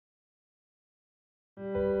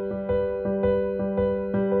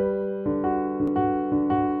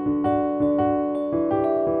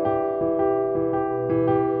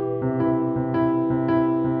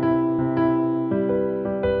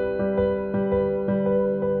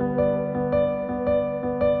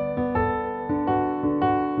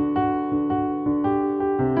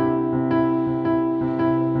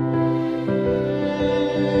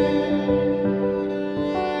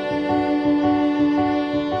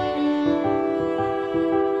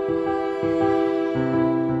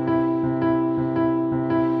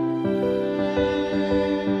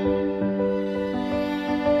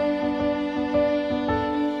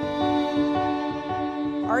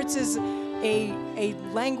Arts is a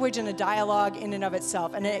language and a dialogue in and of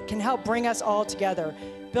itself, and it can help bring us all together,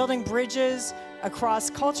 building bridges across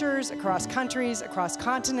cultures, across countries, across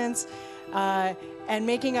continents, and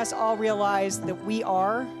making us all realize that we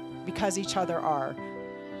are because each other are.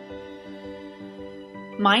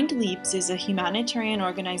 MindLeaps is a humanitarian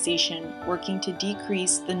organization working to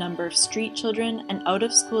decrease the number of street children and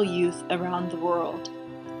out-of-school youth around the world.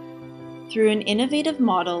 Through an innovative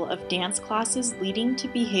model of dance classes leading to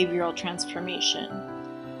behavioral transformation,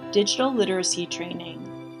 digital literacy training,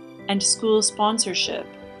 and school sponsorship,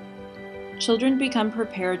 children become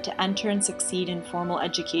prepared to enter and succeed in formal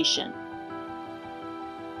education.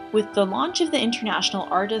 With the launch of the International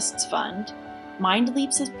Artists Fund,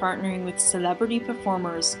 MindLeaps is partnering with celebrity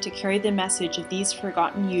performers to carry the message of these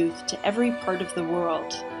forgotten youth to every part of the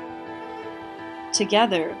world.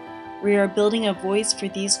 Together, we are building a voice for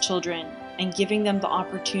these children and giving them the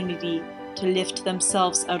opportunity to lift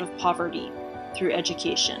themselves out of poverty through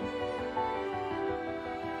education.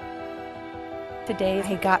 Today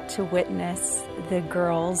I got to witness the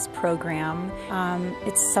girls program.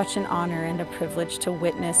 It's such an honor and a privilege to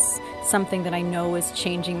witness something that I know is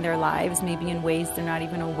changing their lives, maybe in ways they're not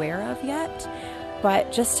even aware of yet.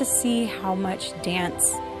 But just to see how much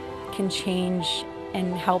dance can change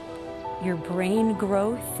and help your brain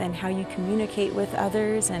growth and how you communicate with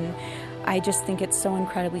others, and I just think it's so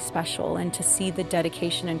incredibly special, and to see the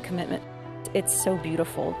dedication and commitment, it's so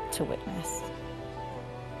beautiful to witness.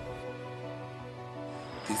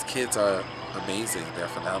 These kids are amazing. They're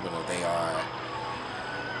phenomenal. They are...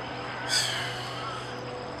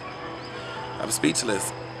 I'm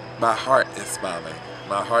speechless. My heart is smiling.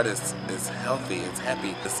 My heart is healthy. It's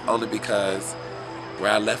happy. It's only because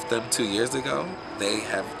where I left them 2 years ago, they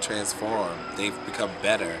have transformed. They've become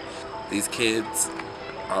better. These kids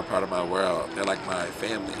are a part of my world. They're like my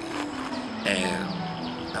family. And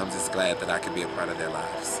I'm just glad that I can be a part of their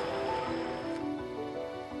lives.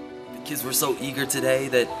 The kids were so eager today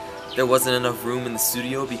that there wasn't enough room in the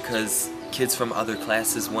studio because kids from other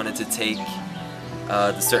classes wanted to take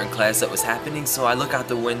the certain class that was happening. So I look out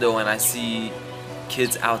the window and I see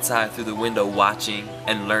kids outside through the window watching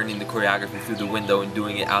and learning the choreography through the window and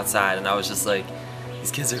doing it outside, and I was just like,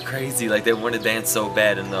 these kids are crazy. Like, they want to dance so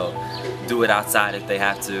bad and they'll do it outside if they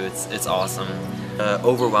have to. It's awesome.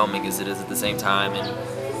 Overwhelming as it is at the same time,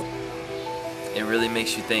 and it really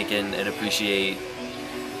makes you think and appreciate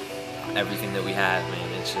everything that we have, man.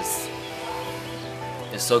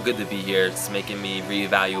 It's so good to be here. It's making me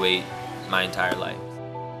reevaluate my entire life.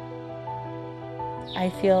 I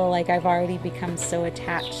feel like I've already become so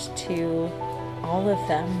attached to all of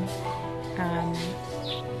them.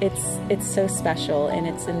 It's so special, and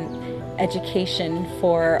it's an education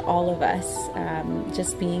for all of us,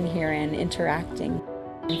 just being here and interacting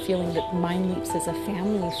and feeling that MindLeaps is a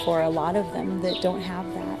family for a lot of them that don't have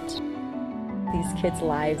that. These kids'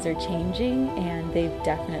 lives are changing, and they've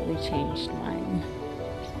definitely changed mine.